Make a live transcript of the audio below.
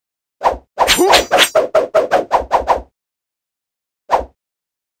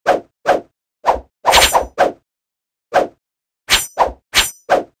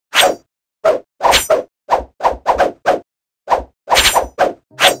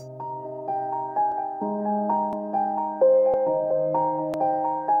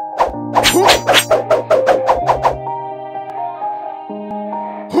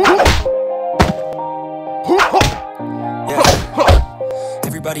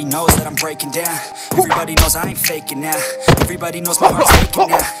Everybody knows that I'm breaking down. Everybody knows I ain't faking now. Everybody knows my heart's faking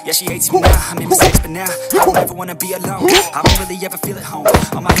now. Yeah, she hates me now, I made mistakes but now I don't ever wanna be alone. I don't really ever feel at home.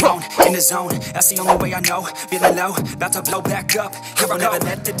 On my own, in the zone, that's the only way I know. Feeling low, about to blow back up. Here I'll never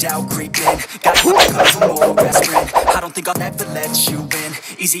let the doubt creep in. Gotta hook up for more aspirin. I don't think I'll ever let you in.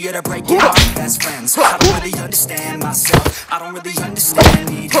 Easier to break it off best friends. I don't really understand myself. I don't really understand,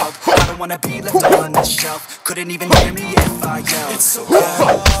 need help. I don't wanna be left on the shelf. Couldn't even hear me if I yelled. It's so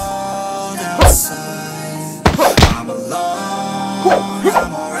cold outside, I'm alone,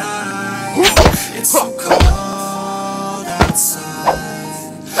 I'm alright. It's so cold outside,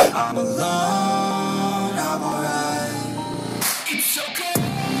 I'm alone, I'm alright. It's so cold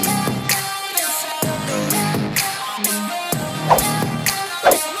outside, I'm alone.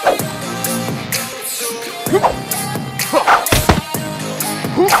 It's so cold.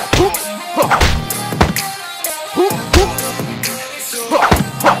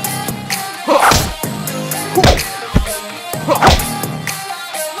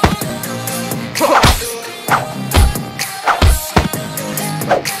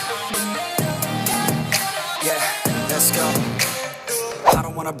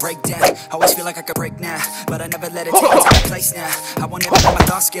 Break down, always feel like I could break now, but I never let it take me to that place now. I won't ever let my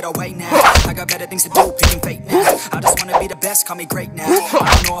thoughts get away now. I got better things to do, picking fate now. I just wanna be the best, call me great now. I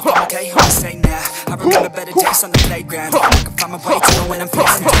don't know if I'm okay, I'm the same now. I remember better days on the playground. I can find my way to it when I'm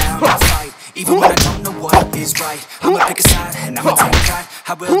facing down. I fight, even when I don't know what is right. I'ma pick a side, and I'ma take pride.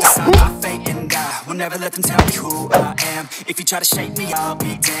 I will decide my fate and I will never let them tell me who I am. If you try to shape me, I'll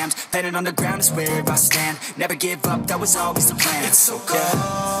be damned. Planet on the ground is where I stand. Never give up, that was always the plan. It's so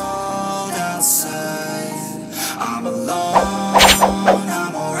cold outside, I'm alone,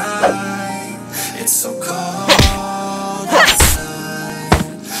 I'm alright. It's so cold outside,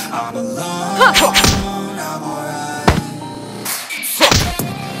 I'm alone, I'm alright. It's so cold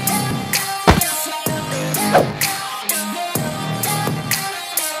outside.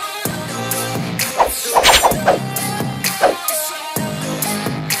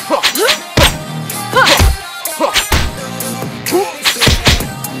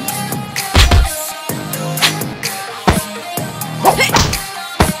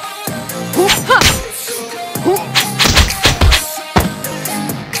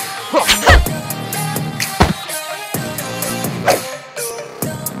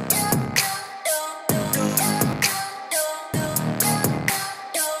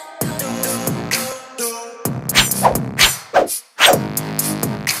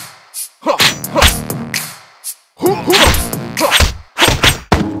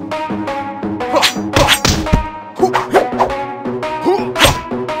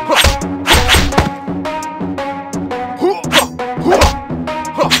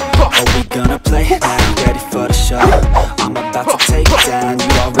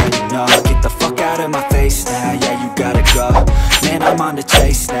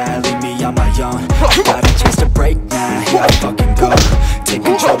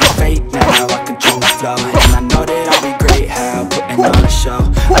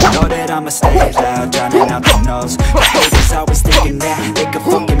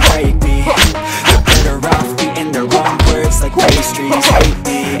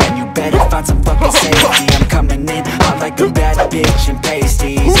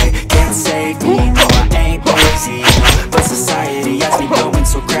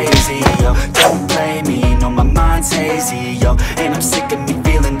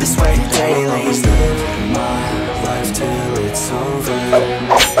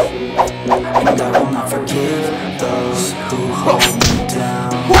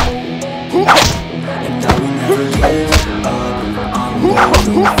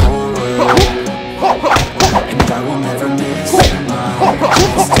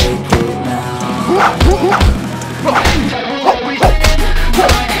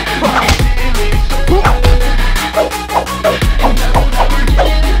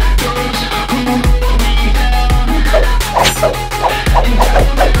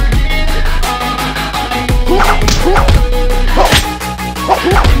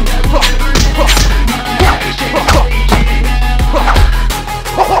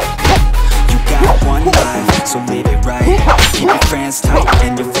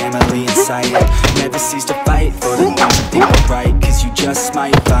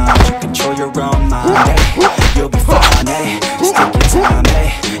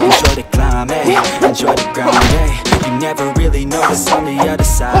 Enjoy the grind, yeah. You never really know what's on the other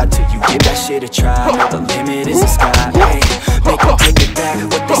side till you give that shit a try. The limit is the sky, hey. Make them take it back,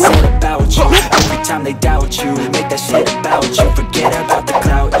 what they said about you. Every time they doubt you, make that shit about you. Forget about the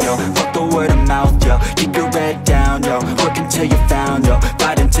clout, yo. Fuck the word of mouth, yo. Keep your head down, yo. Work until you're found, yo.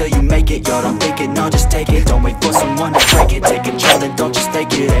 Fighting it, yo, don't think it, no, just take it. Don't wait for someone to break it. Take control and don't just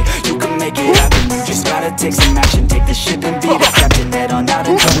take it, hey. You can make it happen, you just gotta take some action. Take the ship and be the captain, head on out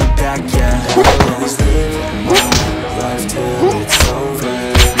and don't look back, yeah. I'll always live my life till it's over,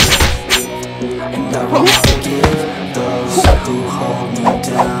 and I won't forgive those who